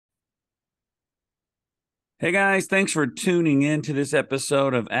Hey guys, thanks for tuning in to this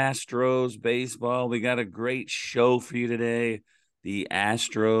episode of Astros Baseball. We got a great show for you today. The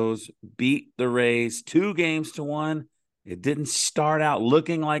Astros beat the Rays 2-1. It didn't start out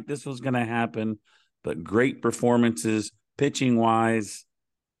looking like this was going to happen, but great performances pitching wise.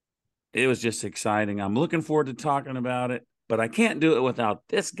 It was just exciting. I'm looking forward to talking about it, but I can't do it without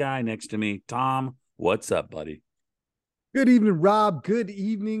this guy next to me. Tom, what's up, buddy? Good evening, Rob. Good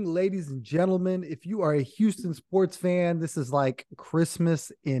evening, ladies and gentlemen. If you are a Houston sports fan, this is like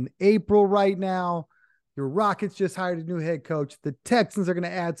Christmas in April right now. Your Rockets just hired a new head coach. The Texans are going to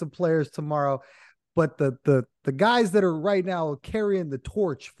add some players tomorrow. But the guys that are right now carrying the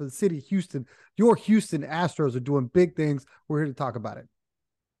torch for the city of Houston, your Houston Astros are doing big things. We're here to talk about it.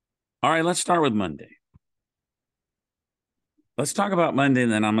 All right, let's start with Monday. Let's talk about Monday,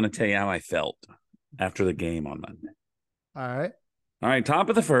 and then I'm going to tell you how I felt after the game on Monday. All right. All right, top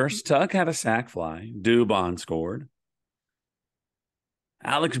of the first, Tuck had a sac fly. Dubon scored.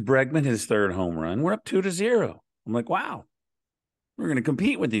 Alex Bregman, his third home run. We're up 2-0. I'm like, wow, we're going to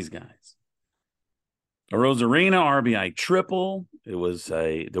compete with these guys. A Rosarina RBI triple. It was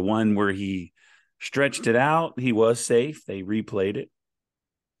the one where he stretched it out. He was safe. They replayed it.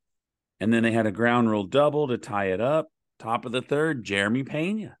 And then they had a ground rule double to tie it up. Top of the third, Jeremy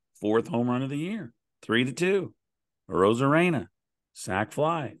Pena, fourth home run of the year, 3-2. A Rosarina, sac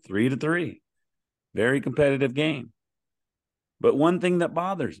fly, 3-3. Very competitive game. But one thing that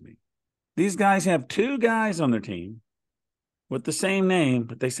bothers me, these guys have two guys on their team with the same name,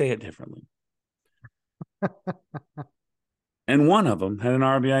 but they say it differently. And one of them had an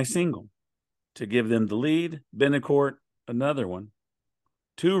RBI single to give them the lead. Benecourt, another one.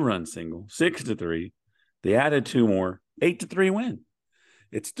 2-run single, 6-3. They added two more, 8-3 win.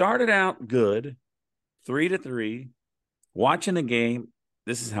 It started out good, 3-3. Watching the game,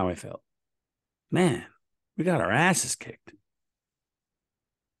 this is how I felt. Man, we got our asses kicked.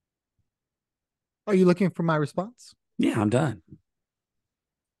 Are you looking for my response? Yeah, I'm done.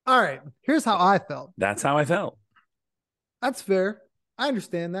 All right. Here's how I felt. That's how I felt. That's fair. I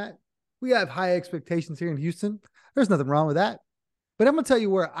understand that. We have high expectations here in Houston. There's nothing wrong with that. But I'm gonna tell you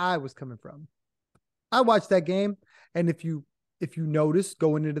where I was coming from. I watched that game, and if you noticed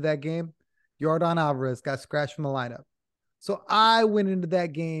going into that game, Yordan Alvarez got scratched from the lineup. So I went into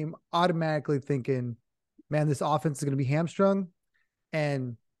that game automatically thinking, man, this offense is gonna be hamstrung,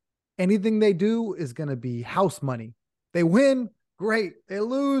 and anything they do is gonna be house money. They win, great. They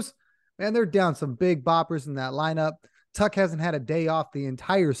lose, man, they're down some big boppers in that lineup. Tuck hasn't had a day off the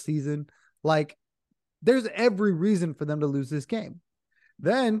entire season. Like, there's every reason for them to lose this game.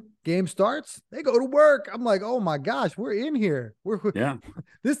 Then game starts, they go to work. I'm like, oh my gosh, we're in here. Yeah.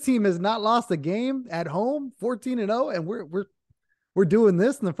 This team has not lost a game at home, 14-0, and we're doing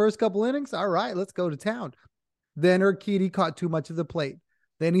this in the first couple innings. All right, let's go to town. Then Urquidy caught too much of the plate.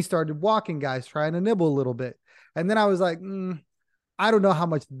 Then he started walking guys, trying to nibble a little bit. And then I was like, I don't know how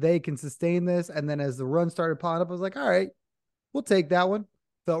much they can sustain this. And then as the run started piling up, I was like, all right, we'll take that one.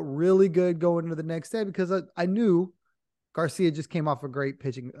 Felt really good going into the next day because I knew Garcia just came off a great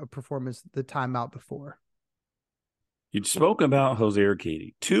pitching performance the timeout before. You spoke about Jose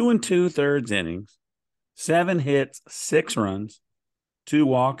Urquidy. 2 2/3 innings, 7 hits, 6 runs, 2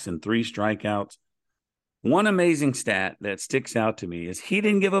 walks, and 3 strikeouts. One amazing stat that sticks out to me is he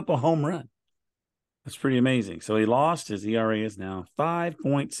didn't give up a home run. That's pretty amazing. So he lost. His ERA is now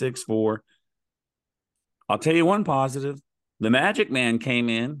 5.64. I'll tell you one positive. The Magic Man came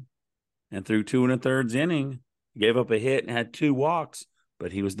in and threw 2 1/3 inning, gave up a hit and had 2 walks,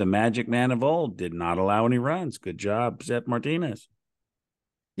 but he was the Magic Man of old, did not allow any runs. Good job, Seth Martinez.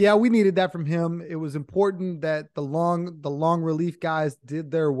 Yeah, we needed that from him. It was important that the long relief guys did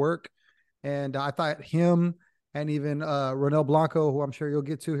their work. And I thought him and even Ronel Blanco, who I'm sure you'll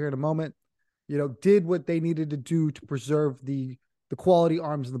get to here in a moment, did what they needed to do to preserve the quality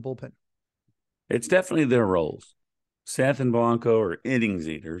arms in the bullpen. It's definitely their roles. Seth and Blanco are innings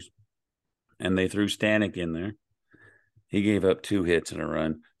eaters, and they threw Stanek in there. He gave up 2 hits and a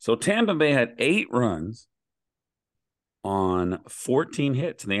run. So Tampa Bay had 8 runs on 14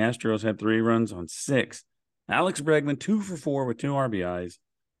 hits, and the Astros had 3 runs on 6. Alex Bregman, 2 for 4 with 2 RBIs.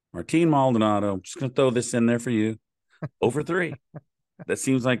 Martin Maldonado, I'm just going to throw this in there for you, over 3. That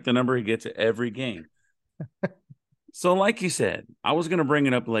seems like the number he gets at every game. So like you said, I was going to bring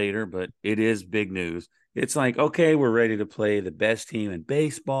it up later, but it is big news. It's like, okay, we're ready to play the best team in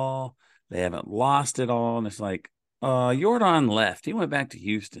baseball. They haven't lost it all. And it's like, Jordan left. He went back to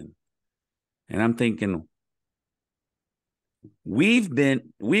Houston. And I'm thinking, we've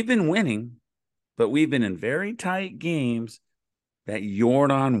been winning, but we've been in very tight games. that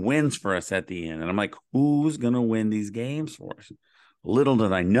Jordan wins for us at the end. And I'm like, who's going to win these games for us? Little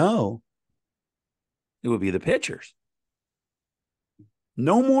did I know it would be the pitchers.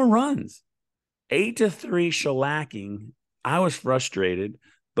 No more runs. 8-3 shellacking. I was frustrated.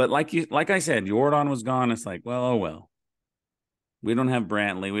 But like I said, Jordan was gone. It's like, well, oh well. We don't have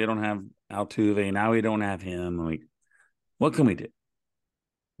Brantley. We don't have Altuve. Now we don't have him. Like, what can we do?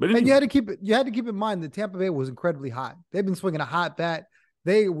 But And anyway, you had to keep in mind that Tampa Bay was incredibly hot. They've been swinging a hot bat.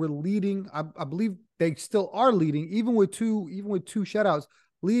 They were leading. I believe they still are leading, even with two shutouts,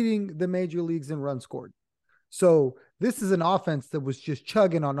 leading the major leagues in runs scored. So this is an offense that was just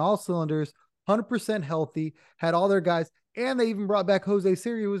chugging on all cylinders, 100% healthy, had all their guys, and they even brought back Jose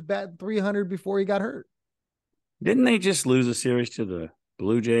Siri, who was batting 300 before he got hurt. didn't they just lose a series to the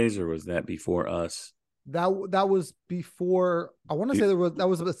Blue Jays, or was that before us? That was before. I want to say that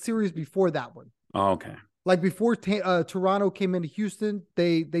was a series before that one. Oh, okay. Like before Toronto came into Houston,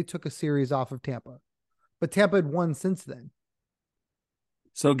 they took a series off of Tampa, but Tampa had won since then.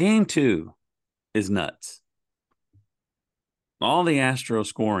 So game 2 is nuts. All the Astros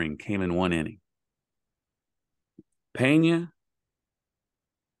scoring came in one inning. Pena,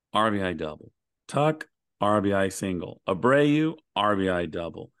 RBI double. Tuck, RBI single. Abreu, RBI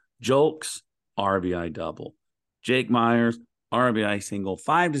double. Jolks, RBI double. Jake Myers, RBI single.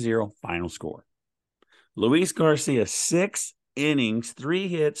 5-0, final score. Luis Garcia, 6 innings, 3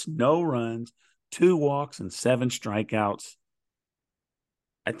 hits, no runs, 2 walks, and 7 strikeouts.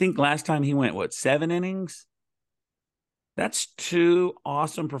 I think last time he went, 7 innings? That's 2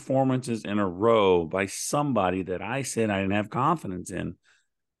 awesome performances in a row by somebody that I said I didn't have confidence in.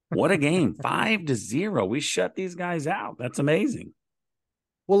 What a game. 5-0. We shut these guys out. That's amazing.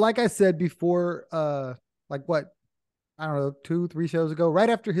 Well, like I said before, like what, I don't know, 2-3 shows ago, right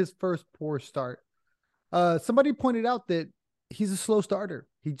after his first poor start, somebody pointed out that he's a slow starter.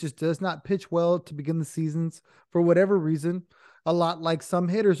 He just does not pitch well to begin the seasons for whatever reason. A lot like some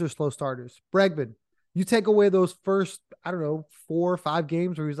hitters are slow starters. Bregman, you take away those first, I don't know, 4 or 5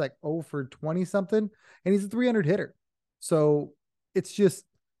 games where he's like 0 for 20 something, and he's a 300 hitter. So it's just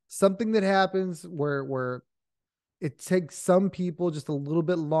something that happens where it takes some people just a little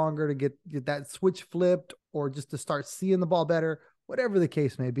bit longer to get that switch flipped or just to start seeing the ball better, whatever the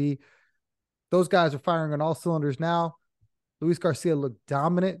case may be. Those guys are firing on all cylinders now. Luis Garcia looked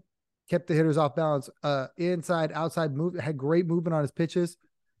dominant, kept the hitters off balance, inside, outside move, had great movement on his pitches.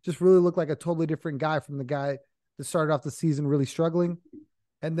 Just really looked like a totally different guy from the guy that started off the season really struggling.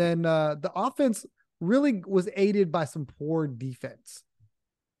 And then the offense really was aided by some poor defense.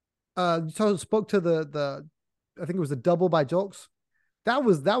 You spoke to the I think it was a double by Jolks. That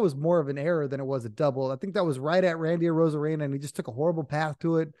was more of an error than it was a double. I think that was right at Randy Arozarena, and he just took a horrible path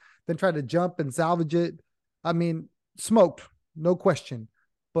to it, then tried to jump and salvage it. I mean, smoked, no question.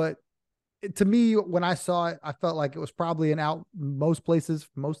 But to me, when I saw it, I felt like it was probably an out most places,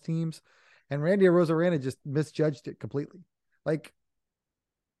 most teams, and Randy Arozarena just misjudged it completely. Like,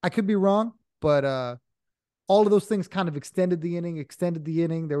 I could be wrong, but all of those things kind of extended the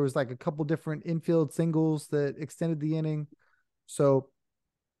inning. There was like a couple different infield singles that extended the inning. So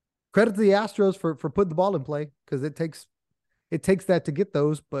credit to the Astros for putting the ball in play, because it takes that to get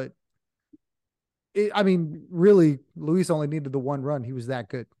those. But I mean, really, Luis only needed the 1 run. He was that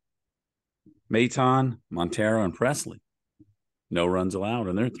good. Maton, Montero, and Presley. No runs allowed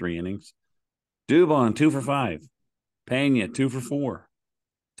in their 3 innings. Dubon, 2 for 5. Pena, 2 for 4.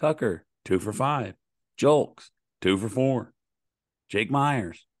 Tucker, 2 for 5. Jolks, 2 for 4. Jake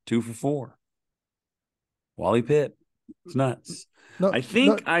Myers, 2 for 4. Wally Pitt, it's nuts. No, I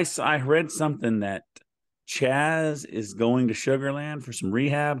think I read something that Chaz is going to Sugarland for some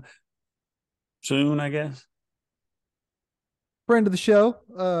rehab soon, I guess. friend of the show,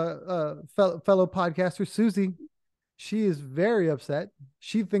 fellow podcaster Susie, she is very upset.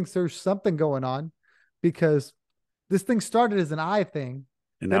 She thinks there's something going on because this thing started as an eye thing,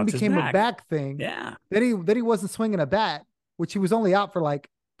 And then now it's his became a back. back thing. Yeah. Then he wasn't swinging a bat, which he was only out for like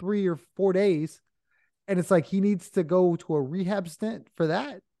 3 or 4 days, and it's like he needs to go to a rehab stint for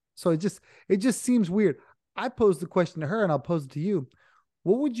that. So it just seems weird. I posed the question to her, and I'll pose it to you.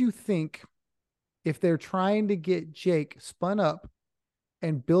 What would you think if they're trying to get Jake spun up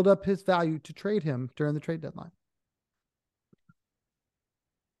and build up his value to trade him during the trade deadline?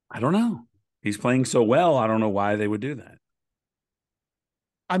 I don't know. He's playing so well. I don't know why they would do that.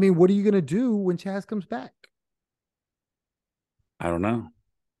 I mean, what are you going to do when Chaz comes back? I don't know.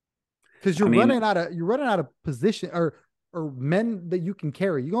 Because you're running out of position or men that you can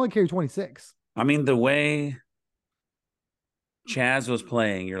carry. You can only carry 26. I mean, the way Chaz was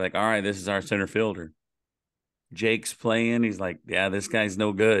playing, you're like, all right, this is our center fielder. Jake's playing. He's like, yeah, this guy's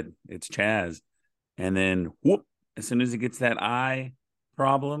no good. It's Chaz. And then whoop, as soon as he gets that eye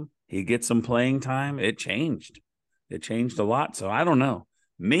problem, he gets some playing time. It changed. It changed a lot. So I don't know.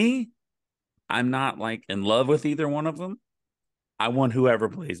 Me, I'm not like in love with either one of them. I want whoever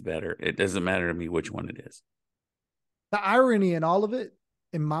plays better. It doesn't matter to me which one it is. The irony in all of it,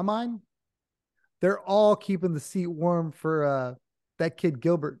 in my mind, they're all keeping the seat warm for that kid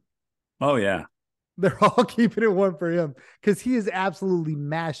Gilbert. Oh yeah. They're all keeping it warm for him because he is absolutely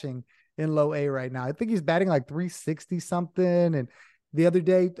mashing in low A right now. I think he's batting like 360 something. And the other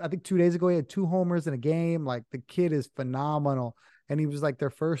day, I think 2 days ago, he had 2 homers in a game. Like the kid is phenomenal. And he was like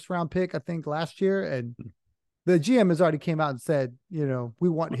their first round pick, I think, last year. And the GM has already came out and said, we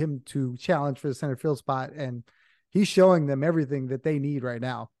want him to challenge for the center field spot. And he's showing them everything that they need right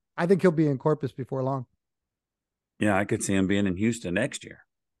now. I think he'll be in Corpus before long. Yeah, I could see him being in Houston next year.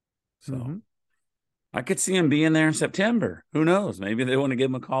 So Mm-hmm. I could see him being there in September. Who knows? Maybe they want to give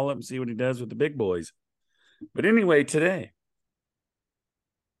him a call up and see what he does with the big boys. But anyway, today,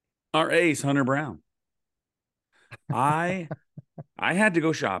 our ace, Hunter Brown. I I had to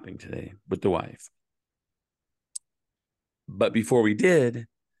go shopping today with the wife. But before we did,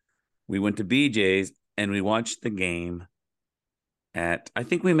 we went to BJ's and we watched the game I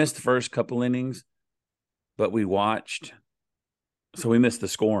think we missed the first couple innings, but we watched. So we missed the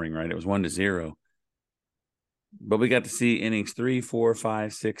scoring, right? It was 1-0. But we got to see innings 3, 4,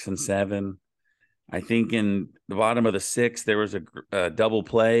 5, 6, and 7. I think in the bottom of the sixth, there was a double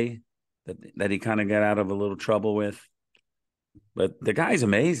play that he kind of got out of a little trouble with. But the guy's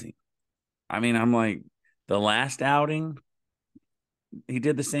amazing. I mean, I'm like, the last outing, he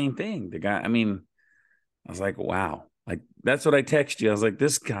did the same thing. The guy, I mean, I was like, wow. Like, that's what I text you. I was like,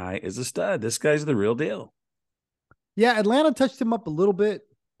 this guy is a stud. This guy's the real deal. Yeah, Atlanta touched him up a little bit,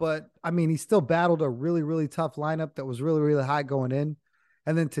 but I mean, he still battled a really, really tough lineup that was really, really high going in.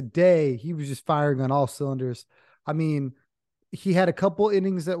 And then today, he was just firing on all cylinders. I mean, he had a couple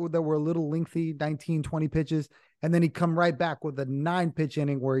innings that were a little lengthy, 19, 20 pitches. And then he come right back with a 9 pitch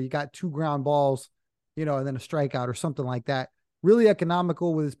inning where he got 2 ground balls, and then a strikeout or something like that. Really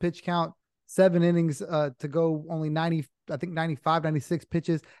economical with his pitch count. 7 innings to go, only 90, I think 95, 96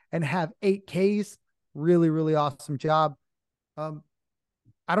 pitches, and have 8 Ks. Really, really awesome job. Um,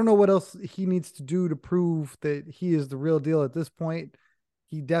 I don't know what else he needs to do to prove that he is the real deal at this point.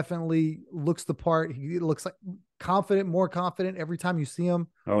 He definitely looks the part. He looks like confident, more confident every time you see him.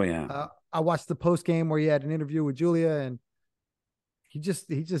 Oh, yeah. I watched the post game where he had an interview with Julia, and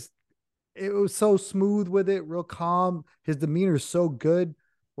it was so smooth with it, real calm. His demeanor is so good.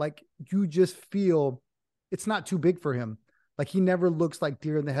 Like you just feel it's not too big for him. Like he never looks like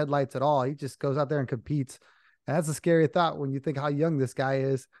deer in the headlights at all. He just goes out there and competes. And that's a scary thought when you think how young this guy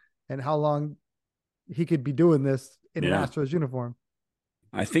is and how long he could be doing this in an Yeah. Astros uniform.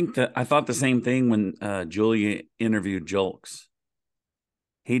 I thought the same thing when Julia interviewed Julks.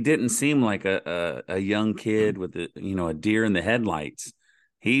 He didn't seem like a young kid with a deer in the headlights.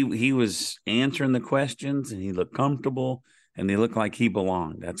 He was answering the questions and he looked comfortable and he looked like he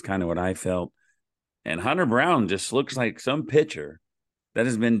belonged. That's kind of what I felt. And Hunter Brown just looks like some pitcher that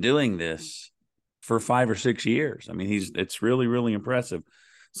has been doing this for 5 or 6 years. I mean, it's really, really impressive.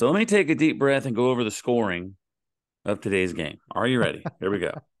 So let me take a deep breath and go over the scoring of today's game. Are you ready? Here we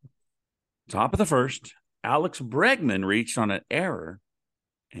go. Top of the first, Alex Bregman reached on an error,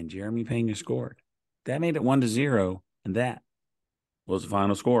 and Jeremy Pena scored. That made it 1-0, and that was the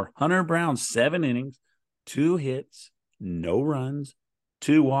final score. Hunter Brown, 7 innings, 2 hits, no runs,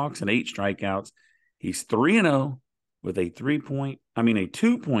 2 walks, and 8 strikeouts. He's 3-0 with a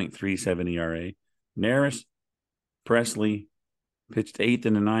 2.37 ERA. Neris Presley pitched 8th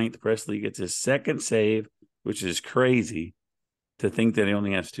and the 9th. Presley gets his second save, which is crazy to think that he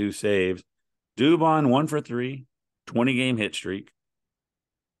only has 2 saves. Dubon 1 for 3, 20-game hit streak.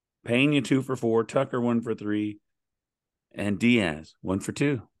 Pena 2 for 4, Tucker 1 for 3, and Diaz 1 for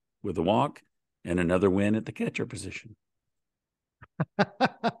 2 with a walk and another win at the catcher position.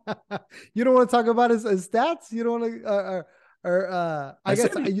 You don't want to talk about his stats? You don't want to,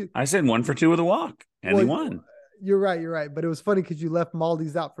 I said 1 for 2 with a walk, and he won. You're right. But it was funny because you left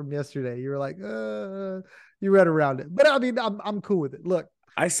Maldi's out from yesterday. You were like, you read around it. But I mean, I'm cool with it. Look,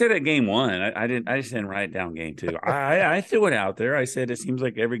 I said at game 1. I just didn't write down game 2. I threw it out there. I said it seems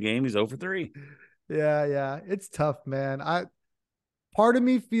like every game he's 0 for 3. Yeah. It's tough, man. Part of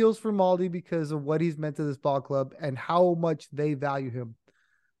me feels for Maldi because of what he's meant to this ball club and how much they value him.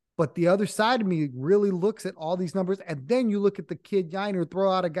 But the other side of me really looks at all these numbers. And then you look at the kid Yiner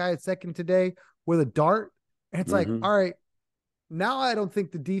throw out a guy at second today with a dart. And it's like, all right, Now I don't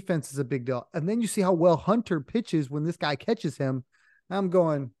think the defense is a big deal. And then you see how well Hunter pitches when this guy catches him. I'm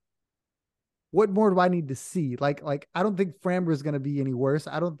going, what more do I need to see? Like I don't think Framber is going to be any worse.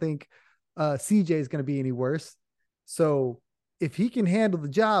 I don't think CJ is going to be any worse. So if he can handle the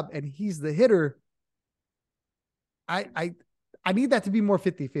job and he's the hitter, I I I need that to be more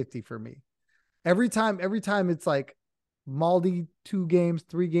 50-50 for me. Every time it's like Maldi 2 games,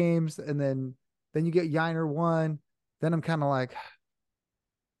 3 games, and then you get Yiner 1. Then I'm kind of like,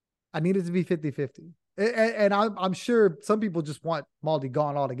 I need it to be 50-50. And I'm sure some people just want Maldi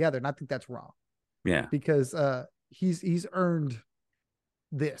gone altogether, and I think that's wrong Yeah. because he's earned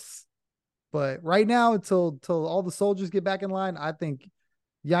this. But right now, until all the soldiers get back in line, I think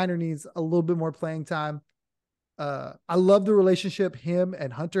Yiner needs a little bit more playing time. I love the relationship him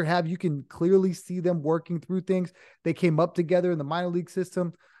and Hunter have. You can clearly see them working through things. They came up together in the minor league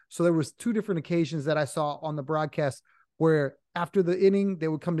system. So there was 2 different occasions that I saw on the broadcast where after the inning, they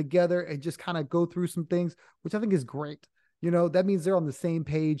would come together and just kind of go through some things, which I think is great. That means they're on the same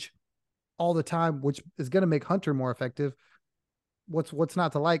page all the time, which is going to make Hunter more effective. What's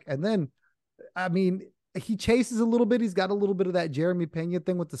not to like? And then, I mean, he chases a little bit. He's got a little bit of that Jeremy Pena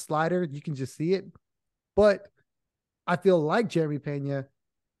thing with the slider. You can just see it. But I feel like Jeremy Pena,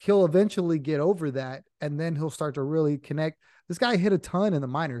 he'll eventually get over that, and then he'll start to really connect. This guy hit a ton in the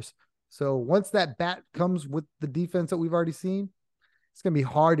minors. So once that bat comes with the defense that we've already seen, it's going to be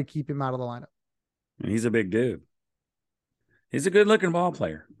hard to keep him out of the lineup. He's a big dude. He's a good looking ball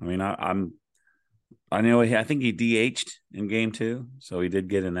player. I mean, I know I think he DH'd in game 2, so he did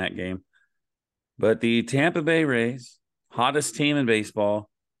get in that game. But the Tampa Bay Rays, hottest team in baseball,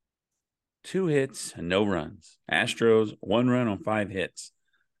 2 hits and no runs. Astros, 1 run on 5 hits.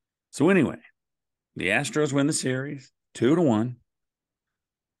 So anyway, the Astros win the series 2-1.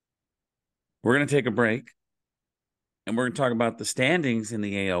 We're going to take a break, and we're going to talk about the standings in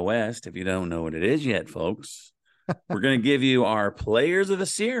the AL West. If you don't know what it is yet, folks, we're going to give you our players of the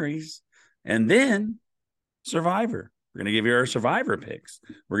series, and then Survivor. We're going to give you our Survivor picks.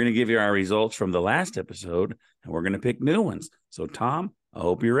 We're going to give you our results from the last episode, and we're going to pick new ones. So, Tom, I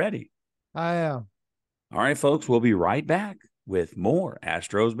hope you're ready. I am. All right, folks, we'll be right back with more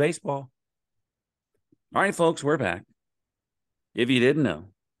Astros baseball. All right, folks, we're back. If you didn't know,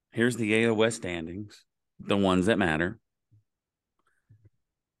 here's the AL West standings, the ones that matter.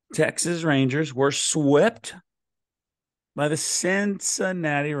 Texas Rangers were swept by the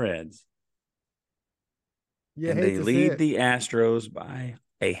Cincinnati Reds. You and hate they to see lead it. the Astros by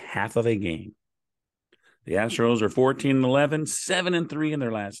a half of a game. The Astros are 14-11, 7-3 in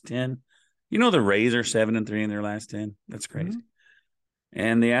their last 10. You know the Rays are 7-3 in their last 10. That's crazy.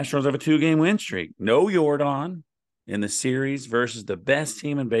 And the Astros have a 2-game win streak. No Jordan in the series versus the best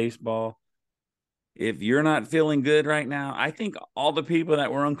team in baseball. If you're not feeling good right now, I think all the people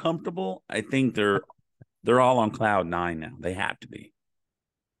that were uncomfortable, I think they're all on cloud 9 now. They have to be.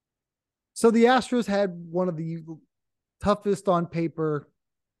 So the Astros had one of the toughest on paper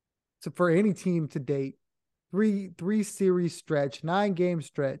for any team to date. Three series stretch, 9-game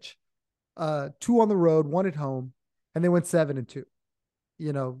stretch, 2 on the road, 1 at home, and they went 7-2.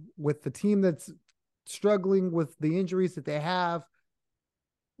 With the team that's struggling with the injuries that they have,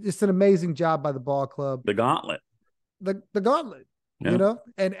 just an amazing job by the ball club. The gauntlet. The gauntlet, Yeah.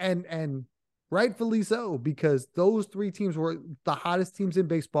 and rightfully so, because those 3 teams were the hottest teams in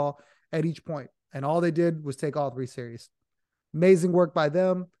baseball at each point, and all they did was take all 3 series. Amazing work by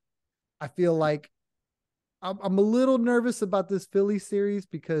them. I feel like I'm a little nervous about this Philly series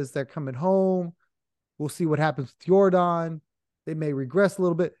because they're coming home. We'll see what happens with Jordan. They may regress a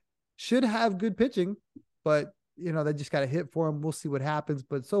little bit. Should have good pitching, but they just got to hit for them. We'll see what happens.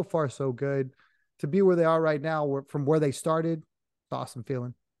 But so far, so good. To be where they are right now, from where they started, it's awesome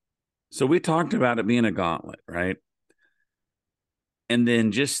feeling. So we talked about it being a gauntlet, right? And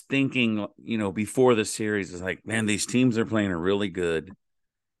then just thinking, before the series is like, man, these teams are playing really good.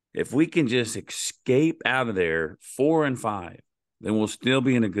 If we can just escape out of there 4-5, then we'll still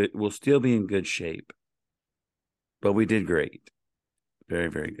be in good shape. But we did great. Very,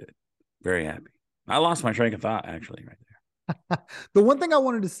 very good. Very happy. I lost my train of thought, actually, right there. The one thing I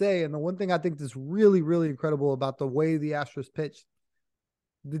wanted to say, and the one thing I think is really, really incredible about the way the Astros pitched,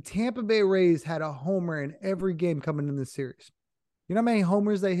 the Tampa Bay Rays had a homer in every game coming in this series. You know how many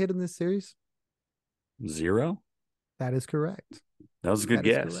homers they hit in this series? 0? That is correct. That was a good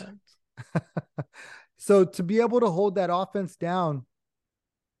guess. So to be able to hold that offense down,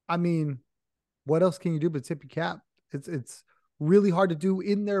 I mean, what else can you do but tip your cap? It's really hard to do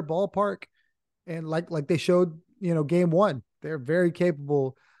in their ballpark. And like they showed, game 1, they're very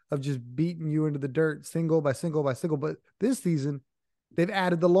capable of just beating you into the dirt single by single by single. But this season, they've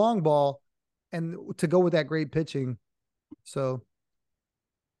added the long ball and to go with that great pitching. So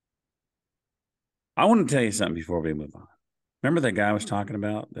I want to tell you something before we move on. Remember that guy I was talking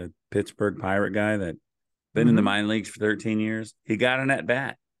about, the Pittsburgh Pirate guy that been in the mm-hmm. minor leagues for 13 years? He got an at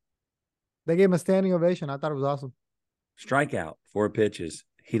bat, They gave him a standing ovation. I thought it was awesome. strikeout, 4 pitches.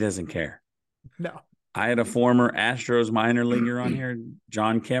 He doesn't care. No. I had a former Astros minor leaguer on here,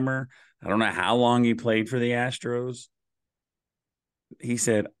 John Kemmer. I don't know how long he played for the Astros. He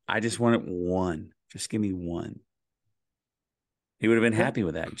said, I just want it one. Just give me one. He would have been Yeah. happy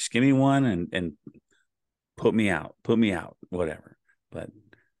with that. Just give me one and put me out, whatever. But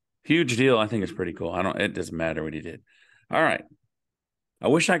huge deal. I think it's pretty cool. It doesn't matter what he did. All right. I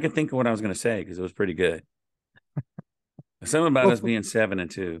wish I could think of what I was going to say because it was pretty good. Something about us being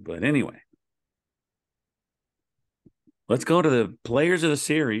 7-2. But anyway, let's go to the players of the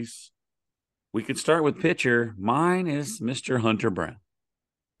series. We could start with pitcher. Mine is Mr. Hunter Brown.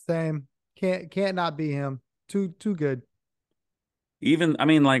 Same. Can't not be him. Too good.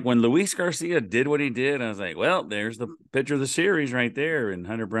 Like when Luis Garcia did what he did, I was like, well, there's the pitcher of the series right there. And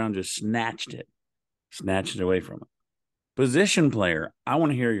Hunter Brown just snatched it away from him. Position player, I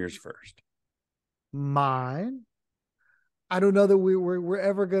want to hear yours first. Mine. I don't know that we're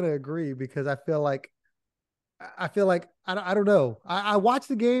ever gonna agree because I feel like I don't know. I watch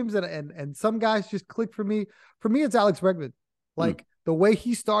the games and some guys just click for me. For me, it's Alex Bregman. Like the way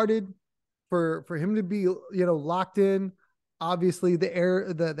he started, for him to be locked in. Obviously, the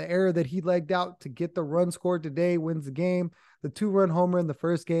error that he legged out to get the run scored today wins the game. The 2-run homer in the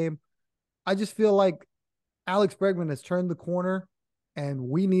first game. I just feel like Alex Bregman has turned the corner, and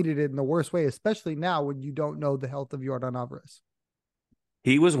we needed it in the worst way, especially now when you don't know the health of Yordan Alvarez.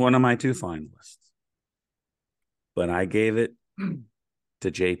 He was one of my 2 finalists, but I gave it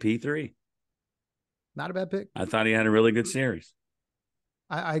to JP3. Not a bad pick. I thought he had a really good series.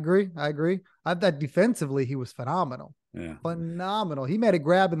 I agree. I thought defensively he was phenomenal. Yeah. Phenomenal. He made a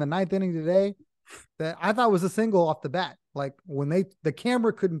grab in the 9th inning today that I thought was a single off the bat. Like when the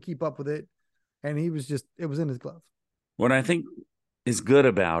camera couldn't keep up with it, and it was in his glove. What I think is good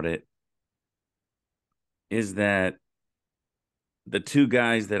about it is that the 2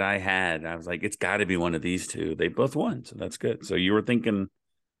 guys that I had, I was like, it's got to be one of these 2. They both won, so that's good. So you were thinking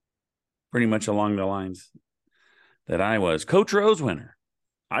pretty much along the lines that I was. Coach Rose winner.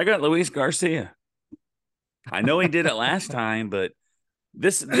 I got Luis Garcia. I know he did it last time, but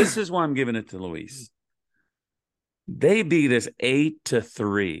this is why I'm giving it to Luis. They beat us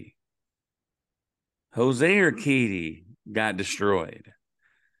 8-3. Jose Urquidy got destroyed.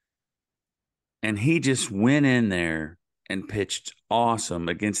 And he just went in there and pitched awesome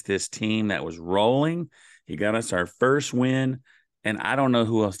against this team that was rolling. He got us our first win, and I don't know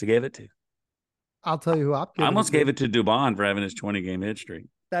who else to give it to. I'll tell you who I'm giving I almost it to. gave it to Dubon for having his 20-game hit streak.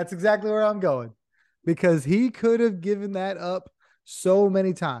 That's exactly where I'm going, because he could have given that up so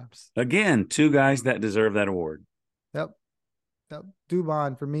many times. Again, 2 guys that deserve that award. Yep.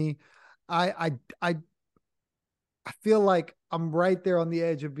 Dubon for me. I feel like I'm right there on the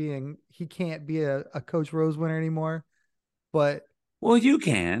edge of being, he can't be a Coach Rose winner anymore. But well, you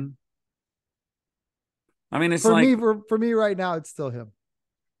can. I mean, it's for me right now, it's still him.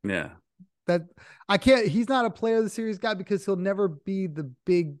 Yeah. That I can't, he's not a player of the series guy because he'll never be the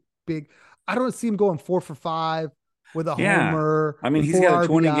big. I don't see him going 4 for 5 with a homer. I mean, he's got a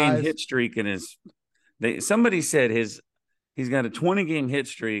 20-game RBIs. hit streak in his. Somebody said he's got a 20-game hit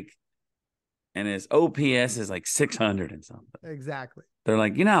streak, and his OPS is like 600 and something. Exactly. They're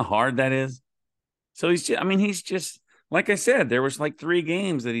like, you know how hard that is. So he's just like I said. There was like 3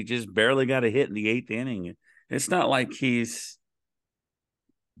 games that he just barely got a hit in the 8th inning. It's not like he's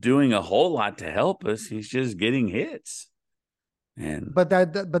doing a whole lot to help us. He's just getting hits. But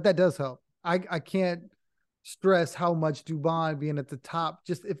that does help. I can't stress how much Dubon being at the top,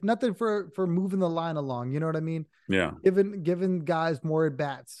 just if nothing for moving the line along, you know what I mean? Yeah. Giving guys more at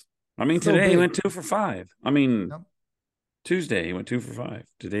bats. I mean, today he went 2 for 5. I mean, Tuesday he went 2 for 5.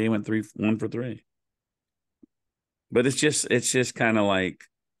 Today he went 1 for 3. But it's just kind of like,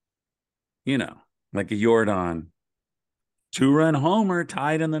 like a Yordan 2-run homer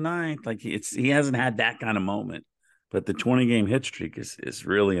tied in the 9th. Like he hasn't had that kind of moment. But the 20-game hit streak is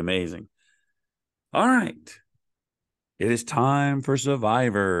really amazing. All right. It is time for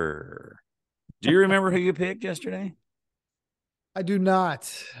Survivor. Do you remember who you picked yesterday? I do not.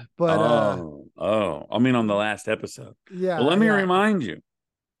 But I mean on the last episode. Yeah. Well, let me remind you.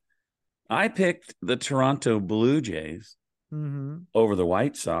 I picked the Toronto Blue Jays over the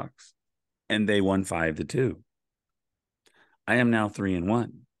White Sox, and they won 5-2. I am now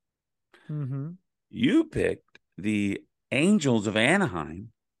 3-1. Mm-hmm. You picked the Angels of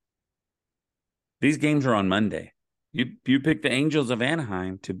Anaheim. These games are on Monday. You picked the Angels of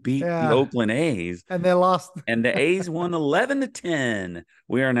Anaheim to beat the Yeah. Oakland A's, And they lost. and the A's won 11-10.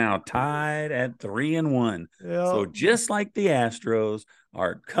 We are now tied at 3-1. Yeah. So just like the Astros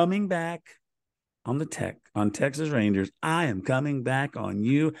are coming back on Texas Rangers, I am coming back on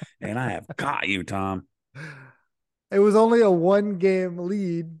you, and I have got you, Tom. It was only a 1 game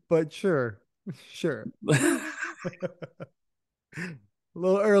lead, but sure. Sure. A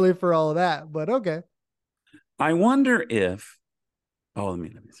little early for all of that, but okay. I wonder if. Oh, let me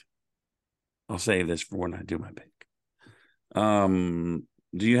see. I'll save this for when I do my pick.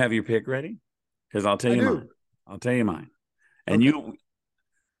 Do you have your pick ready? Because I'll tell I you mine. do. I'll tell you mine. And Okay. you,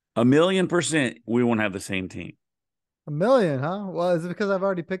 1,000,000% we won't have the same team. 1 million, huh? Well, is it because I've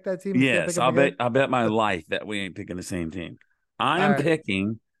already picked that team? You can't pick Yes, them I'll bet again? I'll bet my life that we ain't picking the same team. I All am right.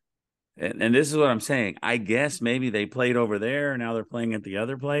 picking, and this is what I'm saying. I guess maybe they played over there, and now they're playing at the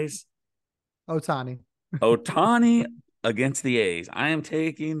other place. Otani. Otani against the A's. I am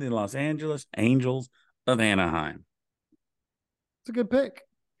taking the Los Angeles Angels of Anaheim. It's a good pick.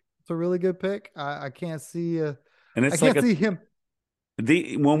 It's a really good pick. I can't see And I it's like can't see him.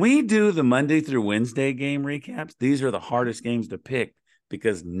 the when we do the Monday through Wednesday game recaps, these are the hardest games to pick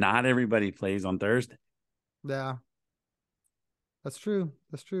because not everybody plays on Thursday. Yeah, that's true.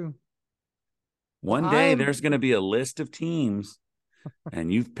 That's true. Well, One day I'm there's going to be a list of teams,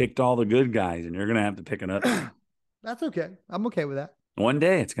 and you've picked all the good guys, and you're going to have to pick an upset. that's okay. I'm okay with that. One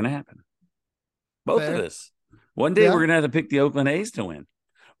day it's going to happen. Both of Fair. us. One day we're Yeah. going to have to pick the Oakland A's to win.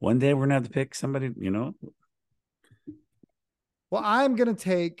 One day we're going to have to pick somebody. Well, I'm gonna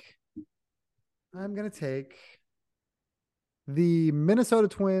take the Minnesota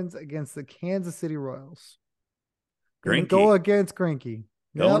Twins against the Kansas City Royals. Gonna go Grinky against Grinky.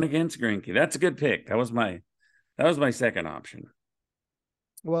 going Yep. against Grinky. That's a good pick. That was my second option.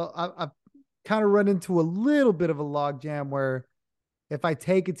 Well, I've kind of run into a little bit of a log jam where if I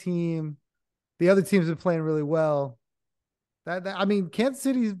take a team, the other team's been playing really well. I mean, Kansas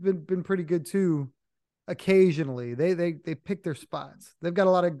City's been pretty good too. Occasionally, they pick their spots. They've got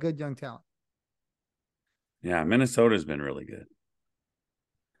a lot of good young talent. Yeah, Minnesota's been really good.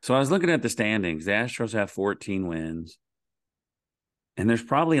 So I was looking at the standings. The Astros have 14 wins. And there's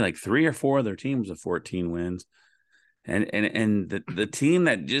probably like 3 or 4 other teams with 14 wins. And the team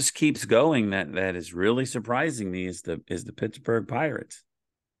that just keeps going that is really surprising me is the Pittsburgh Pirates.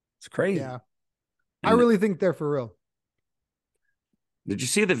 It's Yeah, crazy. I And really think they're for real. did you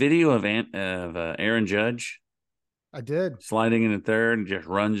see the video of Aaron Judge I did. sliding in the third and just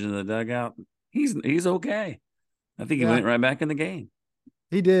runs into the dugout? He's okay. I think he Yeah, went right back in the game.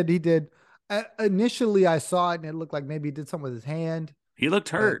 he did. He did. Initially, I saw it and it looked like maybe he did something with his hand, He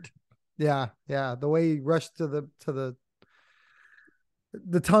looked but hurt. yeah, yeah, the way he rushed to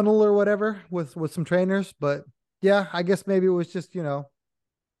the tunnel or whatever with some trainers, but yeah, I guess maybe it was just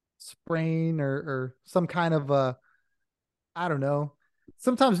sprain or some kind of I don't know.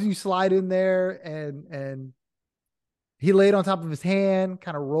 Sometimes you slide in there and he laid on top of his hand,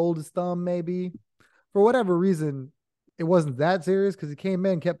 kind of rolled his thumb maybe. For whatever reason, it wasn't that serious because he came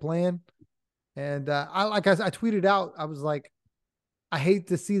in, kept playing. And I tweeted out, I was like, I hate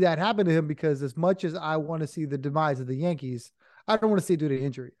to see that happen to him because as much as I want to see the demise of the Yankees, I don't want to see it due to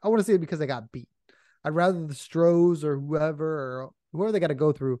injury. I want to see it because they got beat. I'd rather the Stros or whoever they got to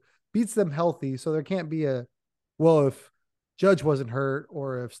go through beats them healthy, so there can't be if Judge wasn't hurt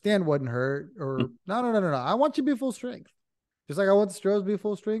or if Stan wasn't hurt or no. I want you to be full strength, just like I want the Stros to be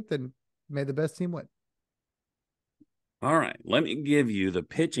full strength and may the best team win. All right, let me give you the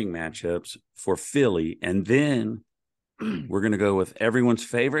pitching matchups for Philly, and then we're going to go with everyone's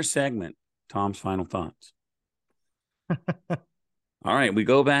favorite segment, Tom's final thoughts. All right, we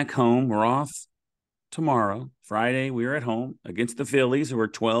go back home. We're off tomorrow. Friday, we're at home against the Phillies, who are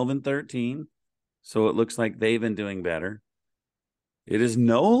 12-13. So it looks like they've been doing better. It is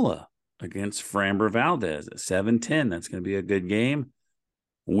Nola against Framber Valdez at 7:10. That's going to be a good game.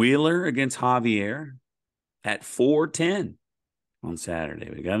 Wheeler against Javier at 4:10 on Saturday.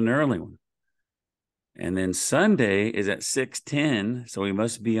 We got an early one. And then Sunday is at 6:10. So we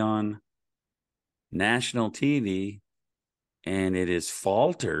must be on national TV. And it is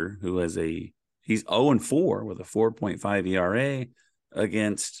Falter, who has he's 0-4 with a 4.5 ERA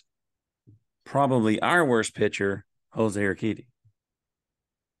against probably our worst pitcher, Jose Urquidy.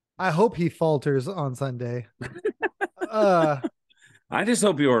 I hope he falters on Sunday. uh, I just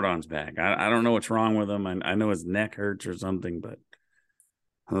hope Jordan's back. I don't know what's wrong with him. I know his neck hurts or something, but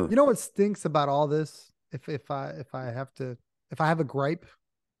you know what stinks about all this? If I have a gripe,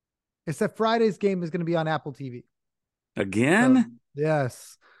 It said Friday's game is going to be on Apple TV. So, Again?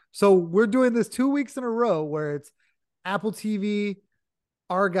 yes. So we're doing this 2 weeks in a row where it's Apple TV,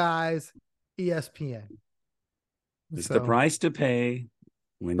 our guys, ESPN. It's the So price to pay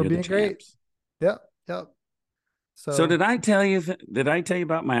when for you're the being great. champs. Yep. Yep. So So did I tell you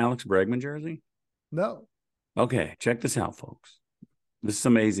about my Alex Bregman jersey? no. Okay, check this out, folks. This is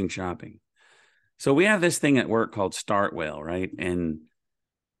amazing shopping. So we have this thing at work called Start Well, right? And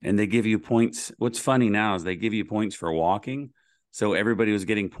they give you points. What's funny now is they give you points for walking. So everybody was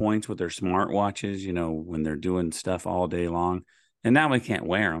getting points with their smartwatches, when they're doing stuff all day long. And now we can't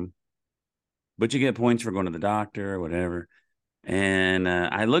wear them, but you get points for going to the doctor or whatever. And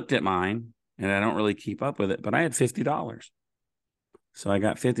I looked at mine, and I don't really keep up with it, but I had $50. So I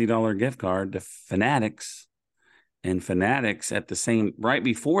got $50 gift card to Fanatics, and Fanatics at the same right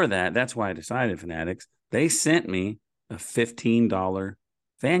before that. That's why I decided Fanatics. They sent me a $15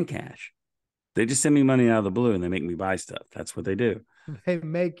 fan cash. They just send me money out of the blue and they make me buy stuff. That's what they do. They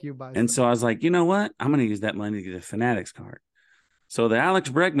make you buy And stuff. so I was like, you know what? I'm going to use that money to get a Fanatics card. So the Alex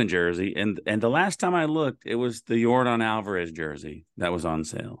Bregman jersey, and the last time I looked, it was the Yordan Alvarez jersey that was on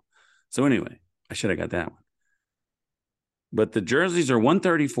sale. So anyway, I should have got that one. But the jerseys are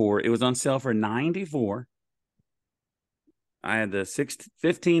 $134. It was on sale for $94. I had the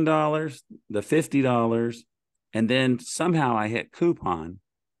 $15, the $50, and then somehow I hit coupon,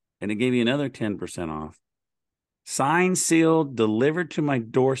 and it gave me another 10% off. Signed, sealed, delivered to my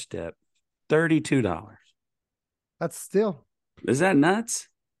doorstep, $32. That's still Is that nuts?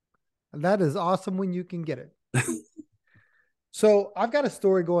 that is awesome when you can get it. So I've got a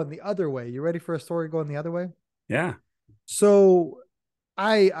story going the other way. You ready for a story going the other way? Yeah. So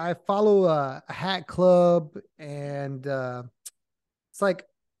I follow a hat club and it's like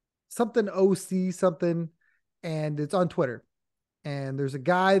something OC something, and it's on Twitter. And there's a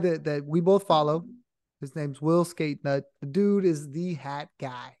guy that we both follow. His name's Will Skate Nut. The dude is the hat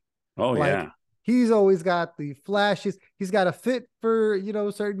guy. Oh, Like yeah. he's always got the flashes. He's got a fit for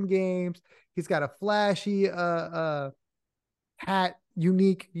certain games. He's got a flashy hat,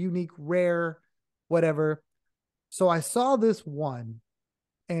 unique, rare, whatever. So I saw this one,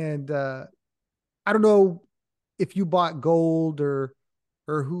 and I don't know if you bought gold or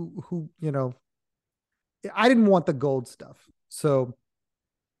who. I didn't want the gold stuff, so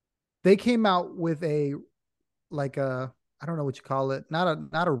they came out with a like a I don't know what you call it, not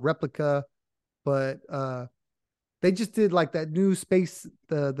a replica, but they just did like that new space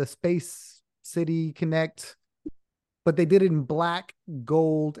the Space City Connect, but they did it in black,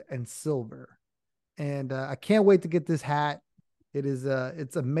 gold, and silver. And I can't wait to get this hat.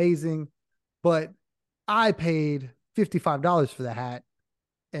 It's amazing, but I paid $55 for the hat,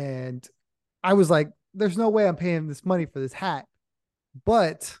 and I was like, "There's no way I'm paying this money for this hat."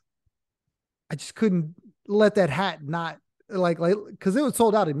 But I just couldn't let that hat not like because it was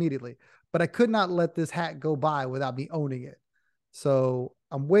sold out immediately. But I could not let this hat go by without me owning it. So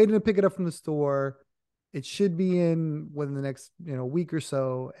I'm waiting to pick it up from the store. It should be in within the next week or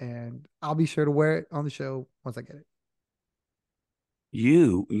so, and I'll be sure to wear it on the show once I get it.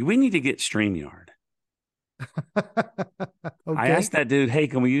 We need to get StreamYard. I Okay. asked that dude, hey,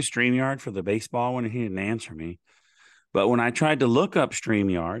 can we use StreamYard for the baseball one? And he didn't answer me. But when I tried to look up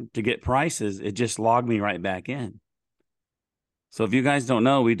StreamYard to get prices, it just logged me right back in. So if you guys don't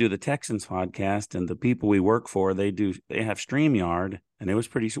know, we do the Texans podcast, and the people we work for, they have StreamYard, and it was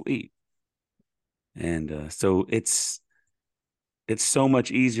pretty sweet. And so it's so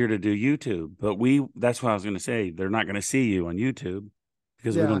much easier to do YouTube. But that's what I was going to say. They're not going to see you on YouTube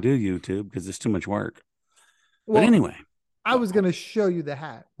because we don't Yeah. do YouTube because it's too much work. But Well, anyway, I was gonna show you the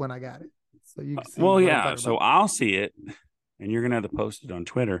hat when I got it, so you can see well, what I'm yeah. talking So about. I'll see it, and you're going to have to post it on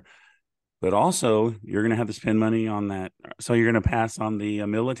Twitter. But also, you're going to have to spend money on that. So you're going to pass on the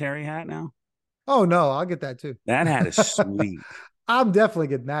military hat now? Oh no, I'll get that too. That hat is sweet. I'm definitely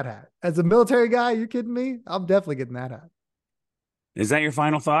getting that hat. As a military guy, you kidding me? I'm definitely getting that hat. Is that your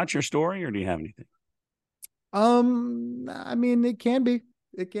final thoughts, your story, or do you have anything? I mean, it can be.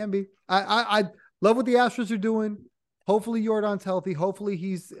 It can be. I love what the Astros are doing. Hopefully Jordan's healthy. Hopefully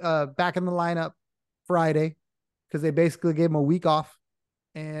he's back in the lineup Friday, because they basically gave him a week off.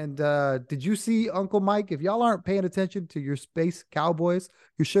 And did you see Uncle Mike? If y'all aren't paying attention to your Space Cowboys,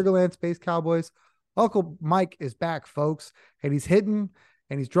 your Sugarland Space Cowboys, Uncle Mike is back, folks. And he's hitting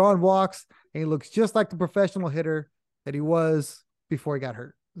and he's drawing walks, and he looks just like the professional hitter that he was before he got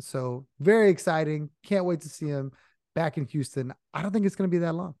hurt. So very exciting. Can't wait to see him back in Houston. I don't think it's going to be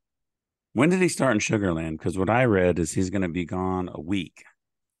that long. When did he start in Sugarland? Because what I read is he's going to be gone a week,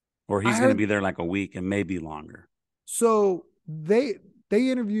 or I he's going to heard be there like a week and maybe longer. so they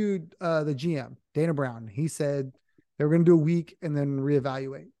interviewed the GM, Dana Brown. He said they were going to do a week and then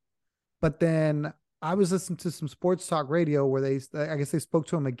reevaluate. But then I was listening to some sports talk radio where I guess they spoke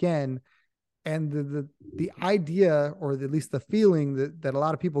to him again, and the idea, or at least the feeling that a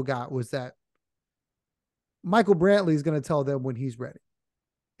lot of people got, was that Michael Brantley is going to tell them when he's ready.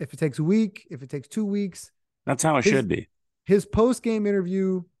 If it takes a week, if it takes 2 weeks, That's how it his should be. his post game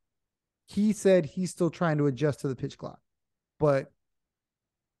interview, he said he's still trying to adjust to the pitch clock, but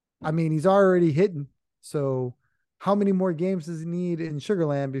I mean he's already hitting. So how many more games does he need in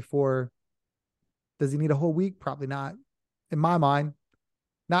Sugarland before? Does he need a whole week? Probably not. In my mind,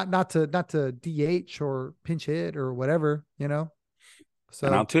 not to DH or pinch hit or whatever, you know. And So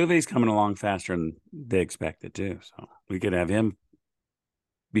Altuve's coming along faster than they expected too. So we could have him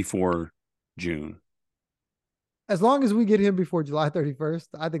before June. as long as we get him before July 31st,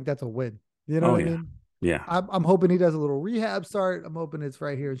 I think that's a win. You know Oh what I yeah, mean? yeah. I'm hoping he does a little rehab start. I'm hoping it's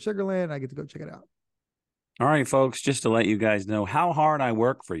right here in Sugarland. I get to go check it out. All right, folks. Just to let you guys know how hard I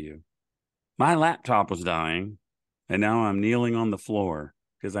work for you. My laptop was dying, and now I'm kneeling on the floor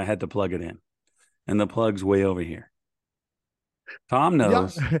because I had to plug it in, and the plug's way over here. Tom If y'all,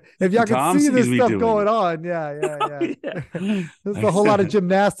 knows. if y'all can Tom see sees this me stuff doing going it. on, yeah. Yeah. There's a whole lot of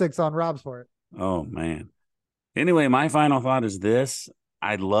gymnastics on Rob's part. Oh man. Anyway, my final thought is this.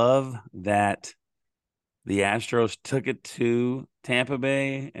 I love that the Astros took it to Tampa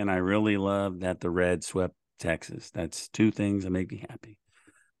Bay, and I really love that the Reds swept Texas. That's two things that make me happy.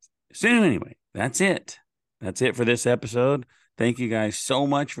 So anyway, that's it. That's it for this episode. Thank you guys so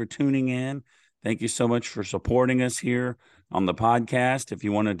much for tuning in. Thank you so much for supporting us here on the podcast. If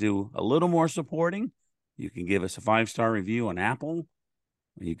you want to do a little more supporting, you can give us a 5-star review on Apple.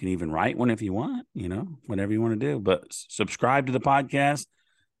 You can even write one if you want, whatever you want to do. But subscribe to the podcast.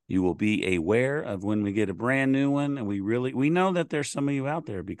 You will be aware of when we get a brand new one. And we know that there's some of you out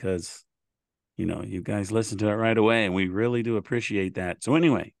there because, you guys listen to it right away. And we really do appreciate that. So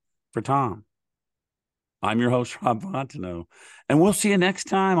anyway, for Tom, I'm your host, Rob Fontenot. And we'll see you next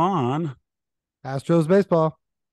time on Astros baseball.